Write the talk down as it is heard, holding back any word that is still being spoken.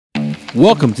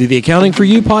Welcome to the Accounting for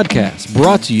You podcast,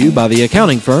 brought to you by the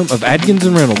accounting firm of Adkins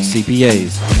and Reynolds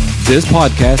CPAs. This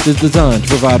podcast is designed to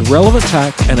provide relevant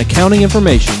tax and accounting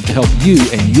information to help you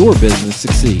and your business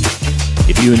succeed.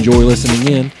 If you enjoy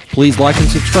listening in, please like and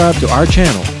subscribe to our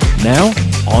channel. Now,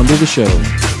 on to the show.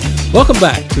 Welcome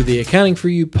back to the Accounting for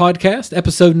You podcast,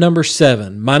 episode number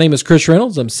 7. My name is Chris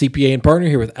Reynolds. I'm CPA and partner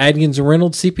here with Adkins and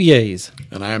Reynolds CPAs.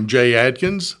 And I am Jay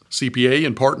Adkins, CPA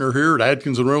and partner here at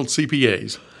Adkins and Reynolds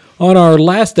CPAs. On our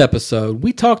last episode,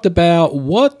 we talked about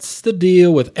what's the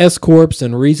deal with S-Corps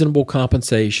and reasonable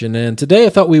compensation. And today I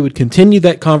thought we would continue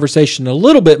that conversation a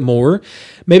little bit more,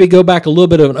 maybe go back a little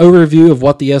bit of an overview of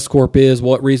what the S-Corp is,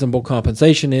 what reasonable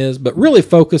compensation is, but really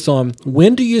focus on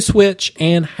when do you switch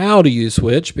and how do you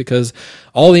switch, because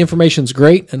all the information is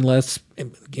great unless you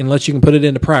can put it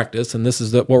into practice. And this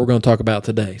is what we're going to talk about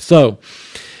today. So,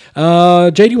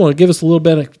 Jay, do you want to give us a little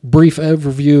bit of brief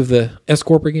overview of the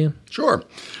S-Corp again? Sure.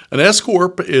 An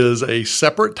S-Corp is a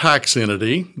separate tax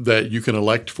entity that you can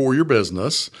elect for your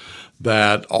business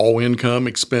that all income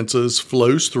expenses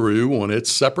flows through on its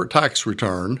separate tax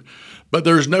return, but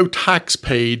there's no tax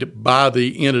paid by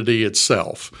the entity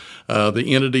itself. The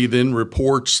entity then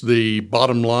reports the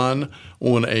bottom line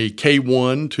on a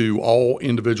K-1 to all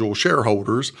individual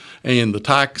shareholders, and the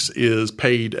tax is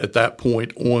paid at that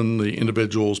point on the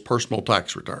individual's personal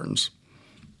tax returns.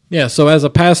 Yeah, so as a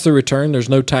pass-through return, there's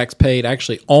no tax paid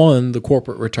actually on the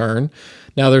corporate return.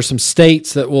 Now, there's some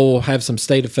states that will have some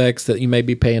state effects that you may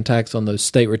be paying tax on those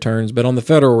state returns, but on the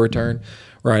federal return,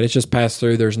 right, it's just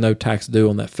pass-through. There's no tax due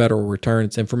on that federal return.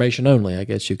 It's information only, I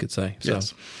guess you could say. So,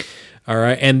 yes. All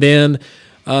right, and then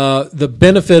the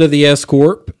benefit of the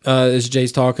S-Corp, as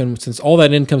Jay's talking, since all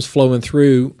that income's flowing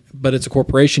through, but it's a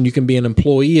corporation, you can be an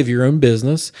employee of your own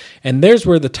business. And there's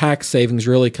where the tax savings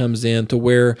really comes in, to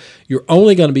where you're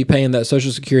only going to be paying that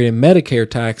Social Security and Medicare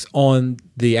tax on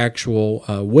the actual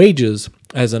wages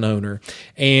as an owner.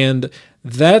 And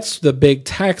that's the big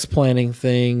tax planning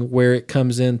thing where it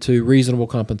comes into reasonable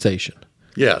compensation.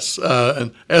 Yes.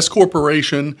 An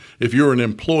S-Corporation, if you're an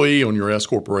employee on your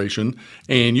S-Corporation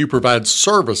and you provide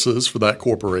services for that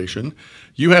corporation,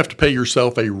 you have to pay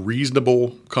yourself a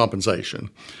reasonable compensation.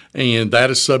 And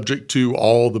that is subject to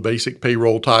all the basic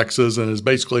payroll taxes and is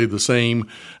basically the same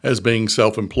as being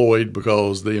self-employed,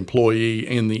 because the employee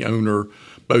and the owner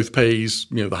both pays,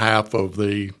 the half of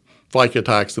the FICA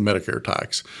tax, the Medicare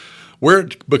tax. Where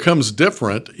it becomes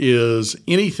different is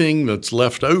anything that's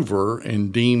left over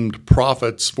and deemed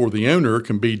profits for the owner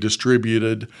can be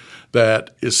distributed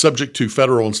that is subject to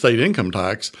federal and state income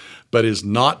tax, but is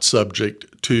not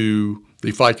subject to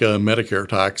the FICA and Medicare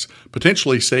tax,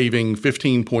 potentially saving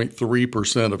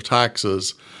 15.3% of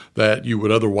taxes that you would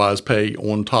otherwise pay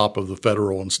on top of the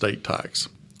federal and state tax.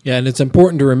 Yeah, and it's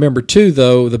important to remember, too,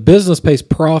 though, the business pays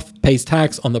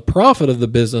tax on the profit of the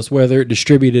business, whether it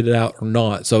distributed it out or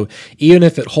not. So even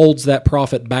if it holds that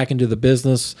profit back into the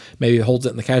business, maybe it holds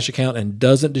it in the cash account and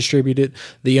doesn't distribute it,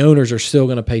 the owners are still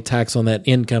going to pay tax on that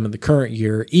income in the current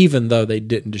year, even though they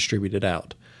didn't distribute it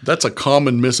out. That's a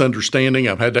common misunderstanding.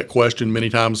 I've had that question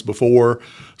many times before.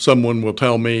 Someone will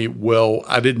tell me, well,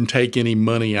 I didn't take any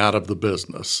money out of the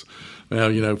business.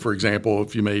 Now, for example,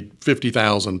 if you made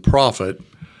 $50,000 profit,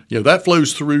 that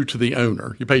flows through to the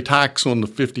owner. You pay tax on the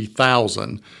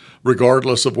 $50,000,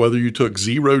 regardless of whether you took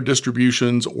 0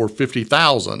 distributions or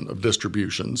 50,000 of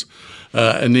distributions.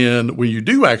 And then when you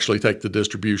do actually take the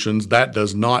distributions, that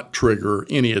does not trigger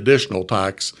any additional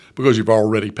tax because you've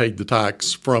already paid the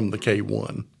tax from the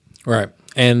K-1. Right.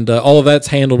 And all of that's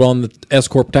handled on the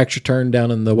S-Corp tax return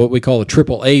down in what we call the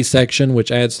AAA section,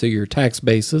 which adds to your tax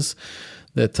basis.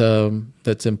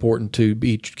 That's important to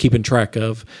be keeping track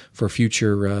of for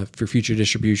future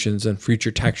distributions and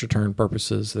future tax return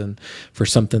purposes, and for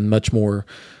something much more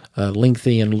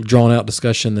lengthy and drawn out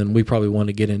discussion than we probably want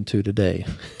to get into today.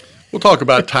 We'll talk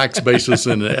about tax basis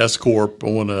in the S-Corp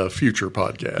on a future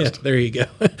podcast. Yeah, there you go.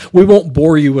 We won't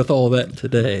bore you with all that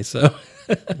today. So,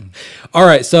 all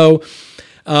right. So,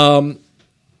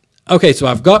 okay. So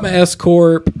I've got my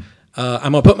S-Corp.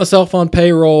 I'm gonna put myself on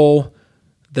payroll.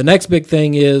 The next big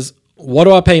thing is, what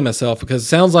do I pay myself? Because it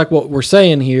sounds like what we're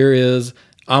saying here is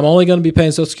I'm only going to be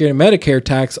paying Social Security and Medicare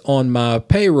tax on my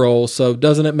payroll. So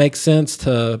doesn't it make sense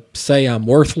to say I'm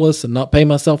worthless and not pay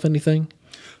myself anything?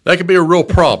 That could be a real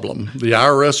problem. The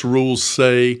IRS rules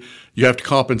say You have to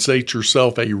compensate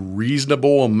yourself a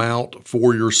reasonable amount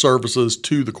for your services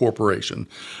to the corporation.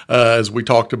 As we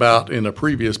talked about in a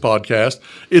previous podcast,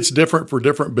 it's different for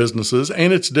different businesses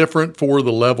and it's different for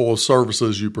the level of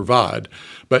services you provide.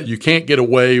 But you can't get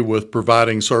away with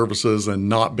providing services and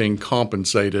not being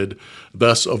compensated,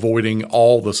 thus avoiding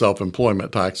all the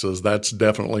self-employment taxes. That's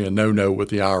definitely a no-no with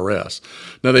the IRS.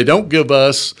 Now, they don't give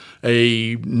us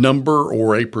a number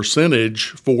or a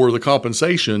percentage for the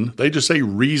compensation. They just say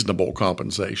reasonable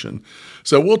compensation.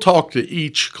 So we'll talk to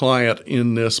each client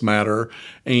in this matter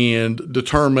and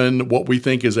determine what we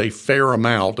think is a fair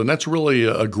amount. And that's really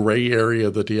a gray area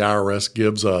that the IRS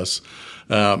gives us.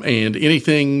 And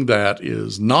anything that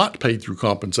is not paid through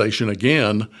compensation,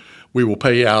 again, we will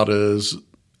pay out as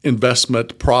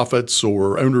investment profits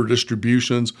or owner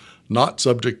distributions, not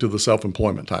subject to the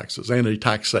self-employment taxes and a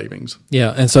tax savings.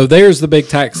 Yeah, and so there's the big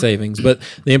tax savings. But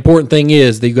the important thing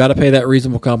is that you got to pay that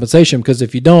reasonable compensation, because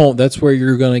if you don't, that's where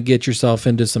you're going to get yourself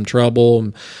into some trouble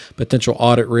and potential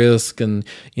audit risk and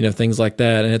things like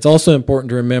that. And it's also important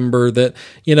to remember that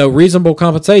reasonable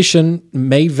compensation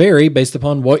may vary based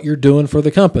upon what you're doing for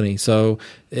the company. So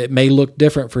it may look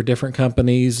different for different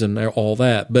companies and all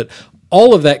that. But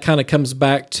all of that kind of comes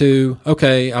back to,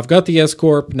 okay, I've got the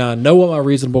S-Corp. Now I know what my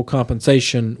reasonable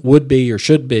compensation would be or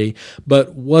should be,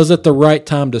 but was it the right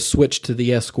time to switch to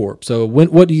the S-Corp? So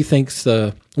what do you think's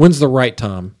when's the right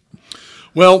time?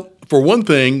 Well, for one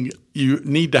thing, you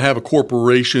need to have a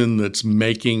corporation that's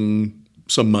making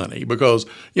some money, because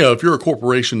if you're a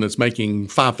corporation that's making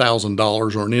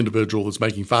 $5,000 or an individual that's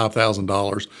making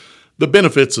 $5,000, the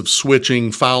benefits of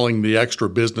switching, filing the extra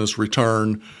business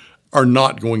return are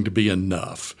not going to be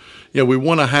enough. We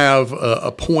want to have a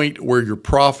point where your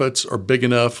profits are big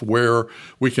enough where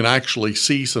we can actually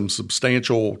see some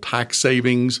substantial tax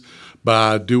savings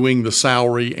by doing the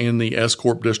salary and the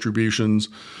S-Corp distributions.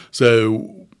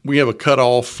 So we have a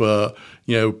cutoff,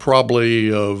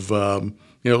 probably of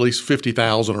at least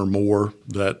 $50,000 or more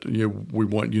that we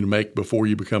want you to make before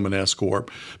you become an S-Corp,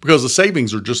 because the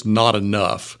savings are just not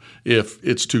enough if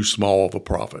it's too small of a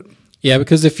profit. Yeah,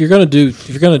 because if you're going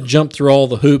to jump through all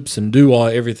the hoops and do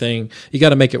everything, you got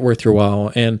to make it worth your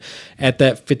while. And at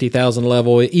that 50,000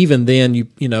 level, even then, you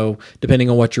depending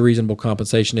on what your reasonable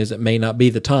compensation is, it may not be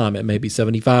the time. It may be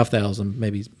 75,000,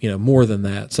 maybe more than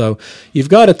that. So you've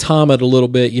got to time it a little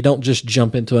bit. You don't just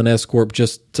jump into an S-Corp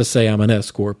just to say I'm an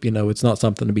S-Corp. It's not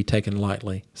something to be taken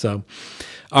lightly. So,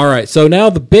 all right. So now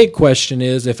the big question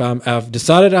is, if I've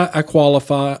decided I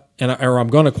qualify, or I'm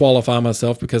going to qualify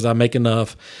myself because I make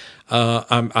enough.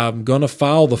 I'm going to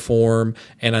file the form,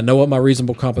 and I know what my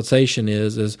reasonable compensation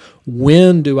is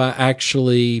when do I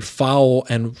actually file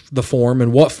the form,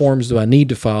 and what forms do I need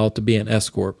to file to be an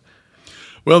S-Corp?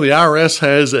 Well, the IRS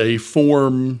has a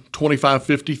Form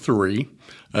 2553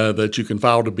 that you can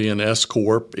file to be an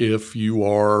S-Corp if you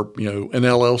are, an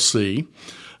LLC.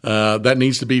 That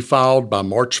needs to be filed by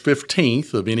March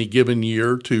 15th of any given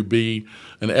year to be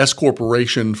an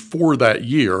S-Corporation for that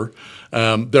year.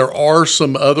 There are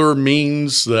some other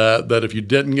means that if you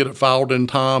didn't get it filed in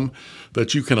time,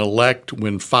 that you can elect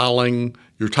when filing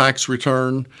your tax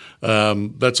return.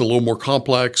 That's a little more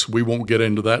complex. We won't get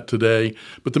into that today.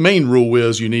 But the main rule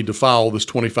is you need to file this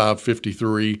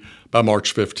 2553 by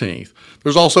March 15th.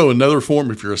 There's also another form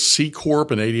if you're a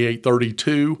C-Corp, an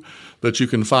 8832, that you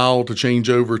can file to change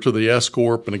over to the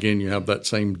S-Corp. And again, you have that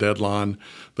same deadline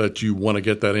that you want to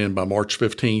get that in by March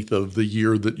 15th of the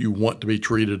year that you want to be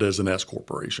treated as an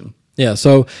S-Corporation. Yeah.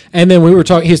 So, and then we were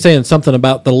talking. He's saying something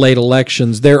about the late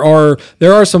elections. There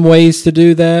are some ways to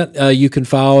do that. You can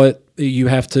file it. You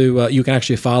have to. You can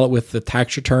actually file it with the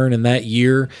tax return in that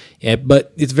year.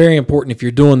 But it's very important if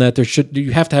you're doing that.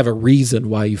 You have to have a reason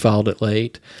why you filed it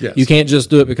late. Yes. You can't just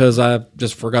do it because I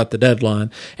just forgot the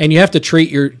deadline. And you have to treat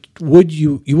you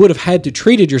would have had to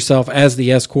treated yourself as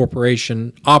the S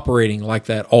corporation operating like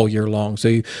that all year long. So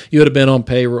you would have been on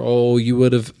payroll. You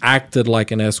would have acted like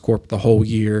an S corp the whole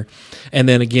year. And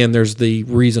then again, there's the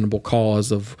reasonable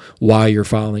cause of why you're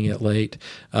filing it late.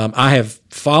 I have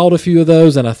filed a few of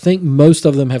those, and I think most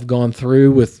of them have gone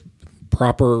through with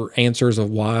proper answers of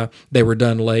why they were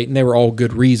done late, and they were all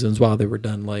good reasons why they were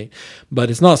done late. But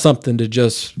it's not something to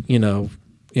just,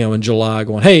 in July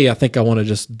going, hey, I think I want to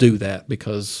just do that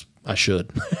because I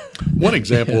should. One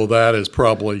example of that is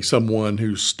probably someone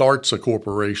who starts a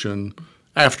corporation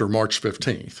after March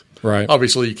 15th. Right.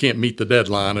 Obviously, you can't meet the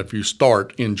deadline if you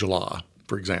start in July,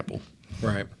 for example.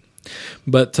 Right.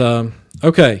 But,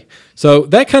 okay. So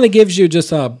that kind of gives you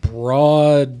just a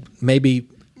broad, maybe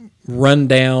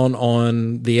rundown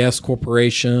on the S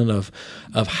corporation of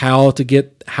how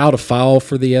to file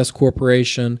for the S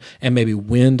corporation and maybe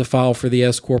when to file for the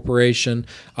S corporation.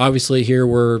 Obviously, here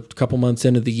we're a couple months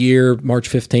into the year. March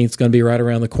 15th is going to be right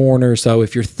around the corner. So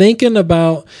if you're thinking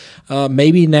about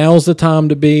maybe now's the time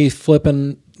to be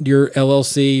flipping your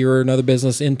LLC or another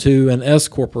business into an S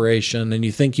corporation, and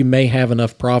you think you may have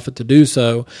enough profit to do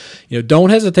so,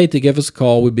 don't hesitate to give us a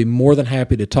call. We'd be more than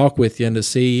happy to talk with you and to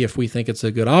see if we think it's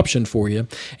a good option for you,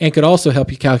 and could also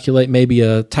help you calculate maybe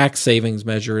a tax savings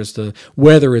measure as to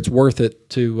whether it's worth it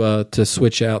to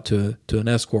switch out to an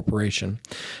S corporation.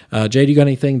 Jay, do you got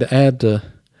anything to add to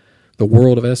the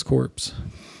world of S corps?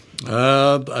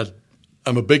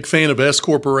 I'm a big fan of S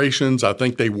corporations. I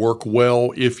think they work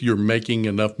well if you're making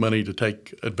enough money to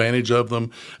take advantage of them.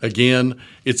 Again,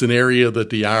 it's an area that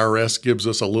the IRS gives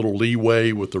us a little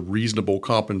leeway with the reasonable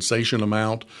compensation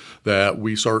amount that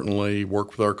we certainly work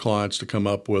with our clients to come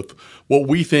up with what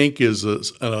we think is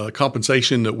a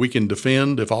compensation that we can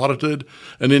defend if audited,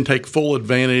 and then take full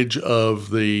advantage of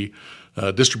the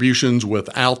distributions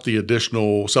without the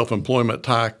additional self-employment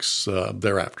tax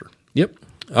thereafter. Yep.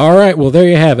 All right. Well, there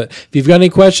you have it. If you've got any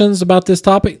questions about this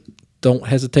topic, don't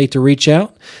hesitate to reach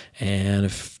out. And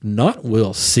if not,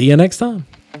 we'll see you next time.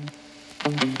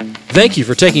 Thank you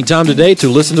for taking time today to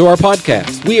listen to our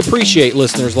podcast. We appreciate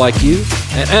listeners like you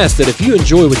and ask that if you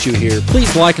enjoy what you hear,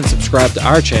 please like and subscribe to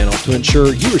our channel to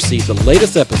ensure you receive the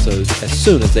latest episodes as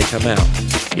soon as they come out.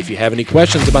 If you have any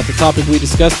questions about the topic we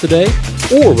discussed today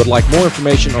or would like more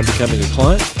information on becoming a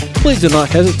client, please do not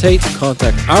hesitate to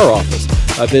contact our office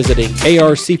by visiting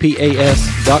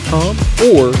arcpas.com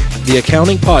or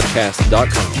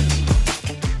theaccountingpodcast.com.